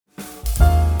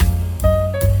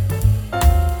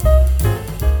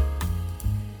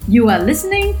You are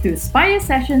listening to Spire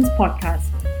Sessions podcast,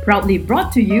 proudly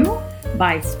brought to you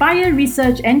by Spire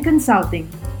Research and Consulting.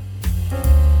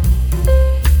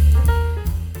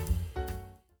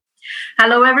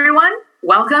 Hello everyone,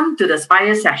 welcome to the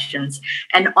Spire Sessions,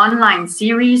 an online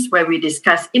series where we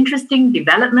discuss interesting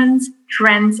developments,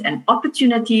 trends and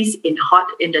opportunities in hot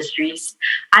industries.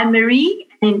 I'm Marie,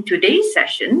 and in today's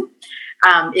session,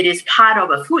 it is part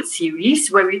of a food series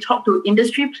where we talk to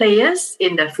industry players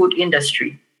in the food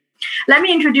industry. Let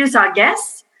me introduce our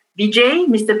guest, Vijay.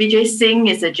 Mr. Vijay Singh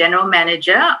is the General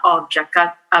Manager of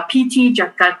PT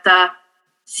Jakarta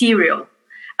Cereal,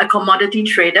 a commodity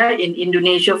trader in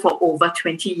Indonesia for over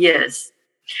 20 years.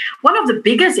 One of the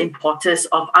biggest importers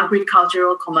of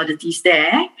agricultural commodities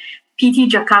there, PT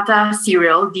Jakarta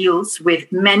Cereal deals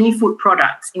with many food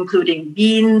products, including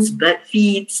beans, bird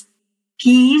feeds,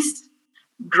 peas,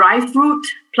 dry fruit,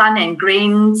 plant and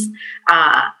grains,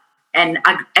 and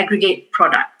aggregate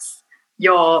products.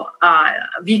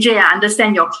 Vijay, I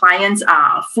understand your clients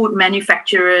are food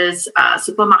manufacturers,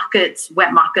 supermarkets,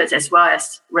 wet markets, as well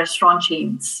as restaurant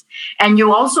chains. And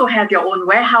you also have your own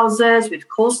warehouses with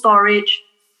cold storage,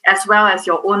 as well as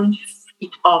your own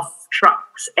fleet of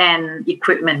trucks and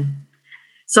equipment.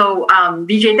 So,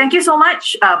 Vijay, thank you so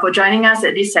much for joining us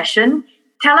at this session.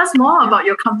 Tell us more about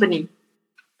your company.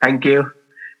 Thank you.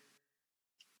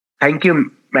 Thank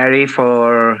you, Mary,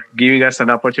 for giving us an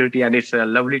opportunity. And it's a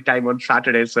lovely time on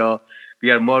Saturday, so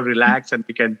we are more relaxed and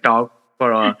we can talk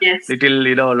for a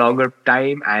little, longer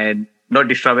time and no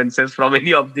disturbances from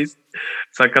any of these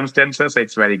circumstances.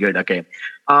 It's very good. Okay.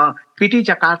 PT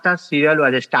Jakarta Cereal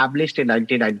was established in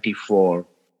 1994,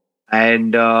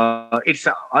 and it's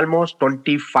almost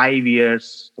 25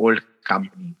 years old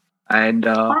company. And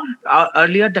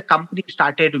earlier, the company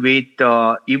started with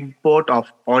import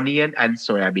of onion and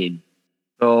soybean.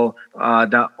 So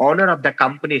the owner of the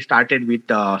company started with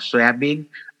soybean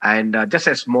and just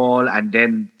a small, and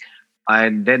then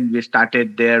we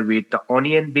started there with the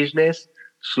onion business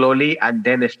slowly, and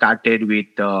then started with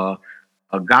a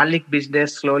garlic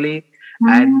business slowly,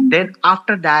 and then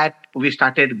after that we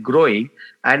started growing.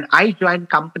 And I joined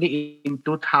company in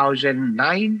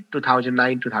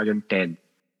 2010.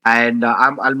 And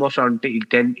I'm almost on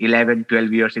 10, 11,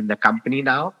 12 years in the company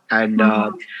now. And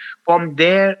from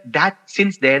there,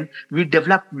 since then, we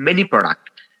developed many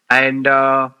products. And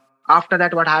after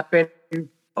that, what happened?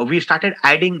 We started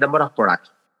adding number of products.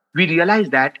 We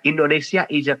realized that Indonesia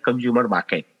is a consumer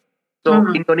market.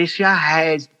 So Indonesia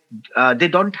has, they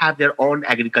don't have their own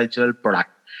agricultural product.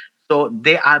 So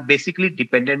they are basically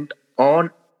dependent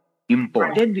on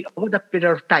import. Then over the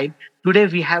period of time, today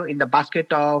we have in the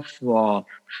basket of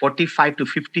 45 to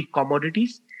 50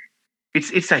 commodities.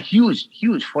 It's a huge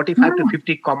 45 to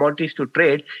 50 commodities to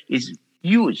trade is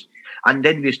huge. And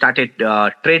then we started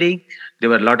trading. There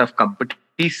were a lot of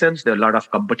competitions. There were a lot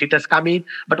of competitors coming.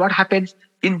 But what happens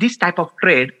in this type of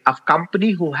trade, a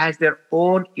company who has their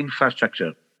own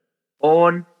infrastructure,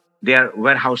 own their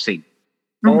warehousing,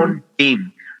 own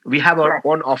team, we have our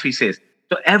own offices.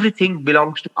 So everything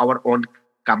belongs to our own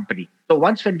company. So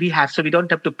once when we have, so we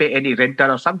don't have to pay any rental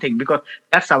or something because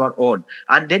that's our own.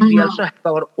 And then we also have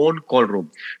our own cold room.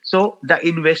 So the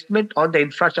investment on the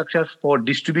infrastructure for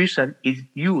distribution is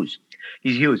huge.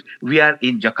 We are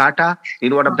in Jakarta,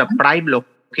 in one of the prime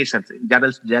locations,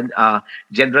 General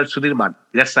Sudirman.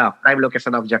 That's a prime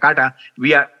location of Jakarta.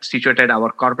 We are situated,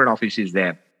 our corporate office is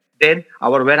there. Then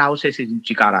our warehouses is in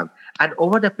Cikarang. And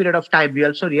over the period of time, we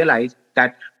also realized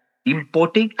that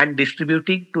importing and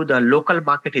distributing to the local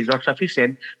market is not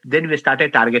sufficient. Then we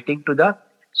started targeting to the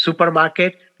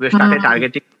supermarket. We started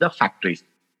targeting the factories.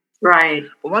 Right.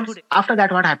 After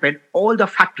that, what happened? All the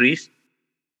factories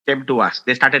came to us.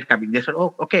 They started coming. They said,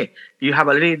 "Oh, okay, you have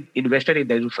already invested in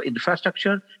the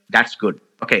infrastructure. That's good.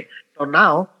 Okay, so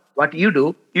now what you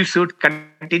do, you should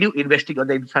continue investing on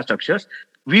the infrastructures.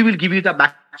 We will give you the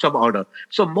maximum order."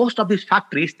 So most of these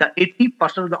factories, the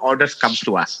 80% of the orders comes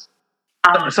to us.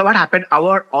 So what happened?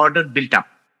 Our order built up.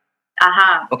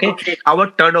 Okay. Our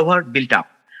turnover built up.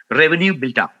 Revenue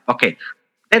built up. Okay.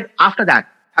 Then after that,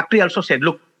 factory also said,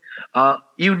 look,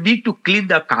 you need to clean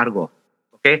the cargo.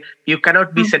 Okay. You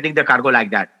cannot be sending the cargo like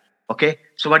that. Okay.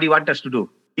 So what do you want us to do?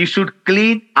 You should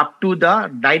clean up to the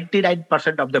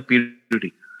 99% of the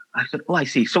purity. I said, oh, I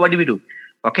see. So what do we do?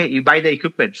 Okay, you buy the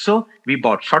equipment. So we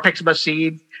bought Shortex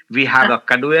machines. We have a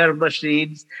conveyor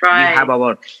machines. Right. We have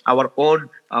our own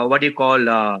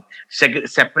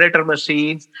separator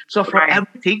machines. So for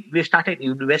everything, we started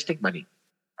investing money.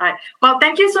 Right. Well,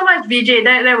 thank you so much, Vijay.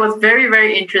 That was very,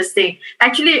 very interesting.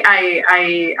 Actually,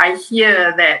 I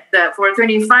hear that for a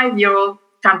 25-year-old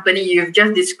company. You've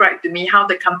just described to me how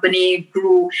the company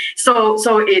grew. So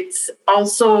it's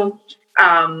also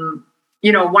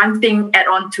one thing add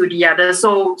on to the other.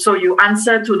 So you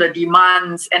answer to the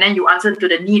demands, and then you answer to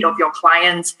the need of your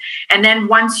clients. And then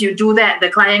once you do that, the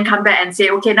client come back and say,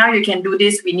 okay, now you can do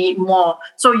this. We need more.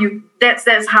 So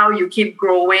that's how you keep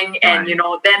growing. And,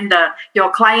 then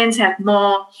your clients have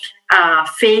more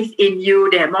faith in you.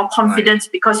 They have more confidence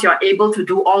because you're able to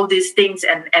do all these things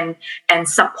and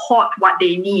support what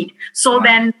they need. So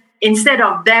then instead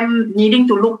of them needing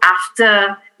to look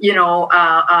after,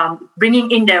 bringing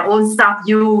in their own stuff,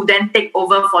 you then take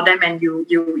over for them and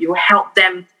you help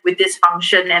them with this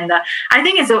function. And I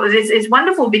think it's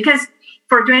wonderful because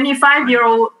for a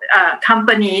 25-year-old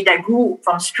company that grew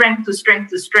from strength to strength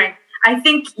to strength, I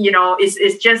think,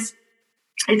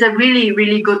 it's a really,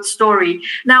 really good story.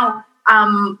 Now,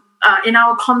 in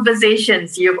our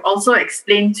conversations, you've also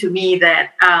explained to me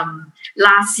that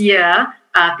last year,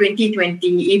 2020,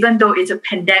 even though it's a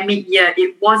pandemic year,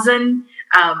 it wasn't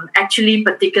actually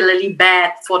particularly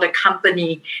bad for the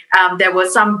company. There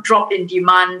was some drop in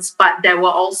demands, but there were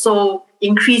also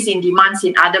increase in demands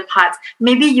in other parts.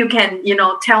 Maybe you can,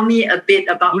 tell me a bit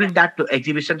about during that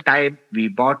exhibition time. We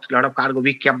bought a lot of cargo.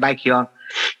 We came back here.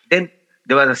 Then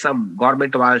there was some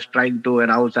government was trying to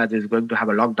announce that it's going to have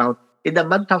a lockdown. In the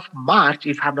month of March,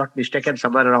 if I'm not mistaken,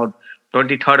 somewhere around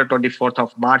 23rd or 24th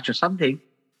of March or something,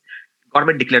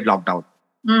 government declared lockdown.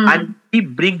 And we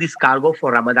bring this cargo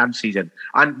for Ramadan season.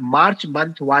 And March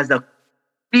month was the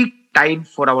peak time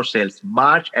for our sales.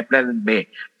 March, April, and May.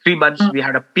 3 months we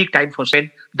had a peak time for sale.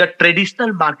 The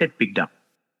traditional market picked up.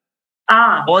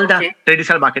 The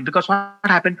traditional market. Because what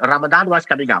happened? Ramadan was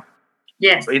coming up.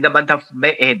 Yes. In the month of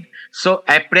May end. So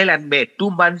April and May,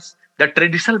 2 months, the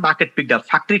traditional market picked up.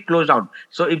 Factory closed down.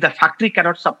 So if the factory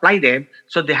cannot supply them,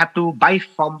 so they have to buy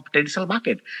from traditional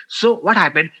market. So what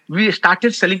happened? We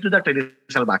started selling to the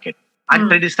traditional market. And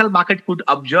traditional market could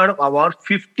absorb our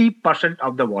 50%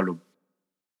 of the volume.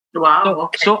 Wow.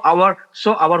 So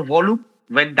our volume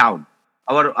went down.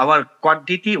 Our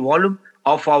quantity volume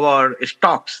of our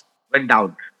stocks went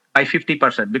down by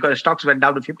 50% because stocks went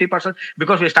down to 50%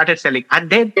 because we started selling. And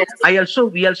then we also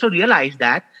realized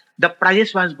that the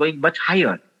price was going much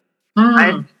higher.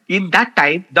 And in that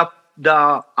time,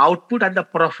 the output and the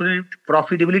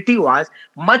profitability was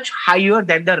much higher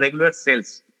than the regular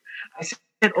sales. I said,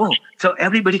 so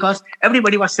everybody was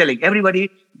selling. The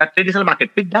traditional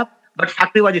market picked up, but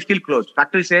factory was still closed.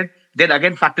 Factory said, then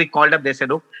again factory called up. They said,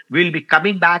 we'll be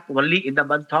coming back only in the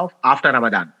month of after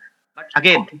Ramadan. But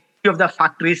again, few of the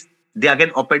factories, they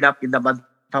again opened up in the month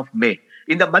of May.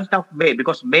 In the month of May,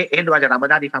 because May end was a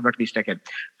Ramadan, if I'm not mistaken.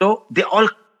 So they all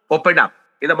opened up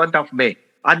in the month of May.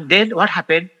 And then what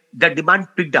happened? The demand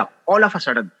picked up all of a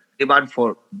sudden. Demand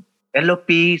for yellow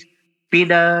peas,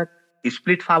 peanut,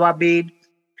 split fava bean,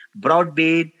 broad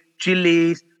bean,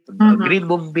 chilies, green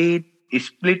mung bean,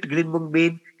 split green mung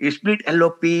bean, split yellow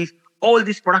peas, all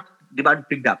these product demand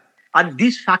picked up. And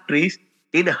these factories,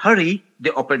 in a hurry,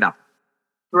 they opened up.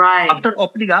 Right. After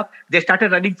opening up, they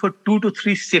started running for 2 to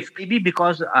 3 shifts. Maybe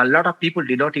because a lot of people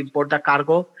did not import the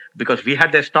cargo because we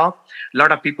had the stock. A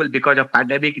lot of people, because of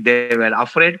pandemic, they were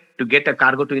afraid to get the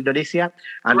cargo to Indonesia.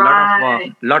 And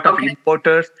a lot of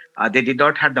importers, they did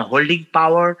not have the holding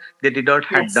power. They did not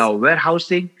have the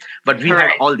warehousing. But we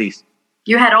had all this.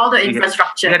 You had all the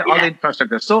infrastructure. We had all the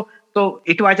infrastructure. So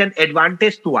it was an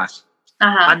advantage to us.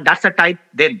 And that's the time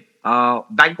then.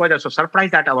 Bank was also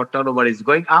surprised that our turnover is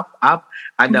going up,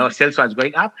 and our sales was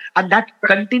going up, and that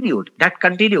continued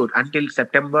until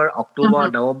September, October,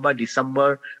 November,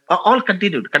 December, all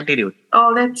continued.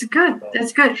 Oh, that's good.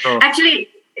 So, actually,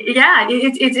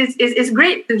 it's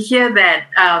great to hear that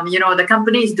the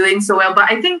company is doing so well. But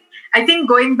I think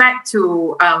going back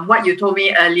to what you told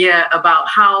me earlier about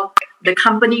how the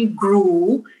company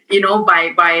grew,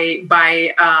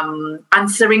 by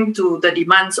answering to the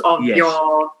demands of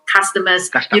your customers.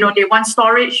 They want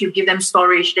storage, you give them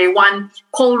storage. They want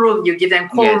cold room, you give them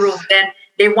cold room. Then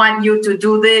they want you to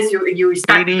do this, you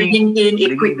start bringing in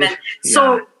equipment.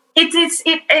 So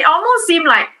it almost seemed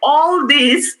like all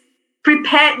this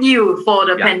prepared you for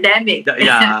the pandemic.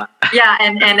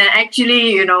 And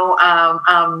actually,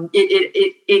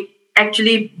 it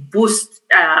actually boosts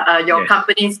your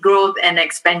company's growth and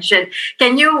expansion.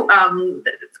 Can you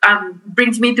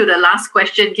brings me to the last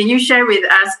question? Can you share with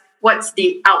us what's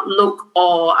the outlook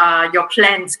or your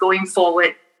plans going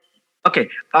forward? Okay,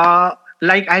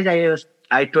 like as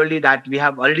I told you that we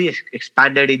have already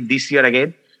expanded in this year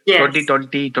again.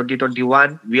 2020,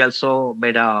 2021, we also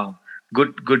made a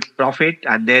good profit,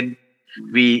 and then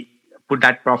we put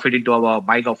that profit into our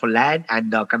buying of a land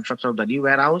and the construction of the new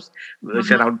warehouse.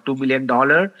 It's around $2 million.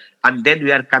 And then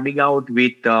we are coming out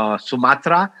with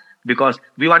Sumatra, because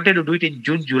we wanted to do it in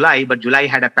June, July, but July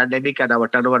had a pandemic and our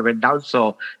turnover went down.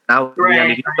 So now we are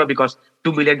letting go because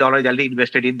 $2 million already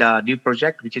invested in the new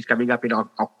project, which is coming up in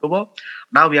October.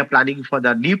 Now we are planning for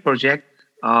the new project.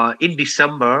 In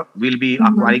December, we'll be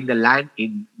acquiring the land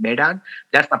in Medan.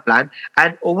 That's the plan.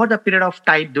 And over the period of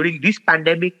time during this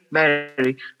pandemic,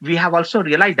 Mary, we have also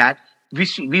realized that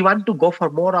we want to go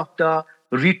for more of the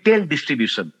retail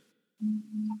distribution.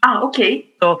 Okay.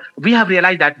 So we have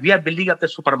realized that we are building up the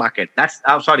supermarket.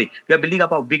 We are building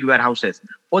up our big warehouses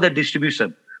for the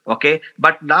distribution. Okay.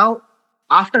 But now,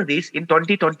 after this, in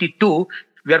 2022,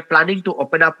 we are planning to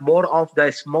open up more of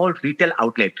the small retail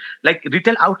outlet. Like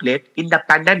retail outlet in the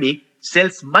pandemic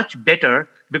sells much better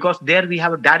because there we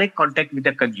have a direct contact with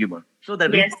the consumer. So the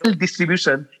retail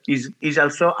distribution is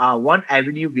also one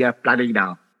avenue we are planning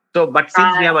now. So, but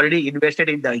since we have already invested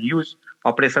in the huge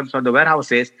operations on the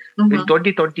warehouses, in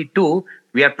 2022,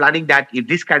 we are planning that if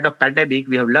this kind of pandemic,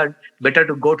 we have learned better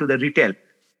to go to the retail.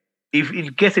 If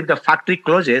the factory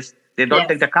closes, they don't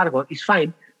take the cargo, it's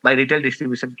fine. My retail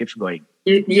distribution keeps going.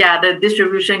 Yeah, the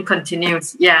distribution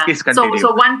continues. Yeah. So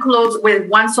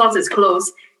one source is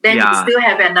closed, then you still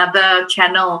have another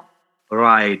channel.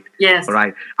 Right. Yes.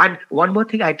 Right. And one more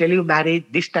thing I tell you, Mary,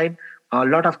 this time a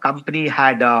lot of company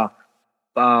had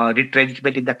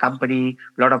retrenchment in the company.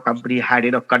 A lot of company had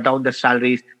cut down the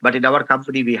salaries, but in our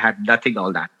company we had nothing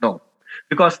all that. No,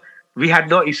 because we had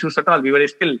no issues at all. We were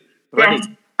still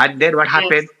running. And then what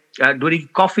happened during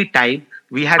coffee time?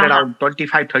 We had around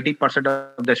 25-30%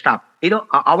 of the staff.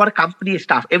 Our company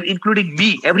staff, including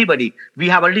me, everybody, we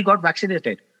have already got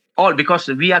vaccinated. All because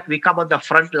we come on the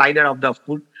front liner of the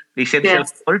food essential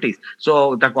qualities.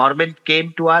 So the government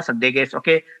came to us and they guess,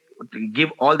 okay,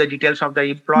 give all the details of the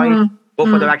employees, go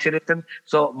for the vaccination.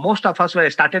 So most of us were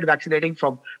started vaccinating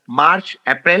from March,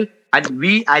 April, and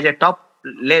we as a top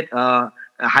led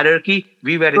hierarchy,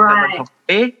 we were in the month of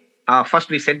May. First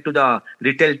we sent to the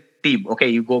retail team, okay,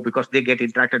 you go because they get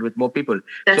interacted with more people.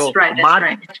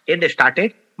 March end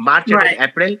started. March and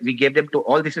April, we gave them to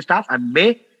all this staff, and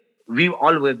May, we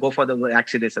all will go for the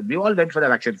vaccination. We all went for the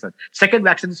vaccination. Second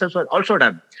vaccination was also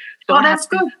done. So that's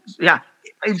good. Yeah.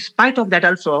 In spite of that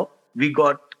also, we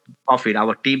got COVID.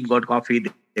 Our team got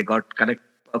COVID. They got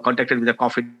contacted with the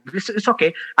COVID. It's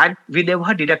okay. And we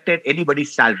never deducted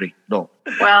anybody's salary. No.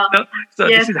 Well, so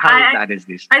this is how I manage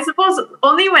this. I suppose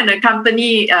only when a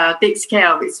company takes care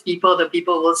of its people, the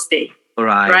people will stay.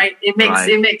 Right. It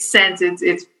makes sense.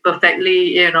 It's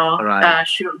perfectly,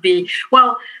 should be.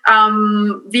 Well,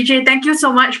 Vijay, thank you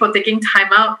so much for taking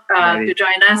time out to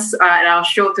join us at our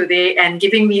show today and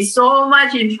giving me so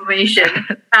much information.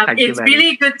 It's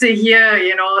really good to hear,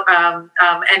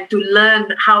 and to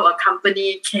learn how a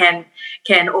company can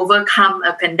overcome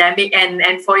a pandemic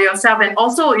and for yourself. And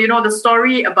also, the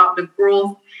story about the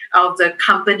growth of the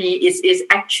company is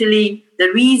actually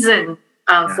the reason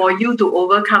for you to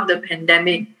overcome the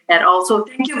pandemic. And also,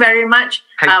 thank you very much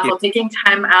for taking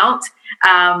time out.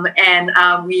 And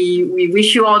we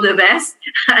wish you all the best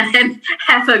and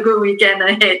have a good weekend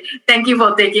ahead. Thank you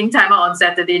for taking time out on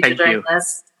Saturday to join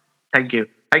us. Thank you.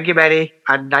 Thank you, Mary.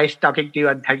 And nice talking to you.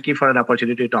 And thank you for an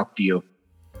opportunity to talk to you.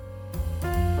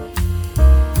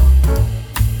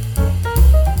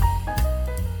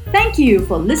 Thank you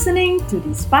for listening to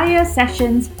the Spire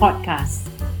Sessions podcast.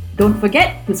 Don't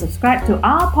forget to subscribe to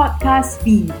our podcast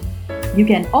feed. You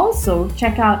can also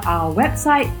check out our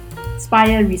website,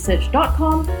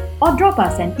 spireresearch.com, or drop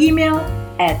us an email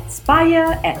at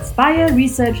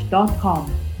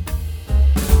spire@spireresearch.com.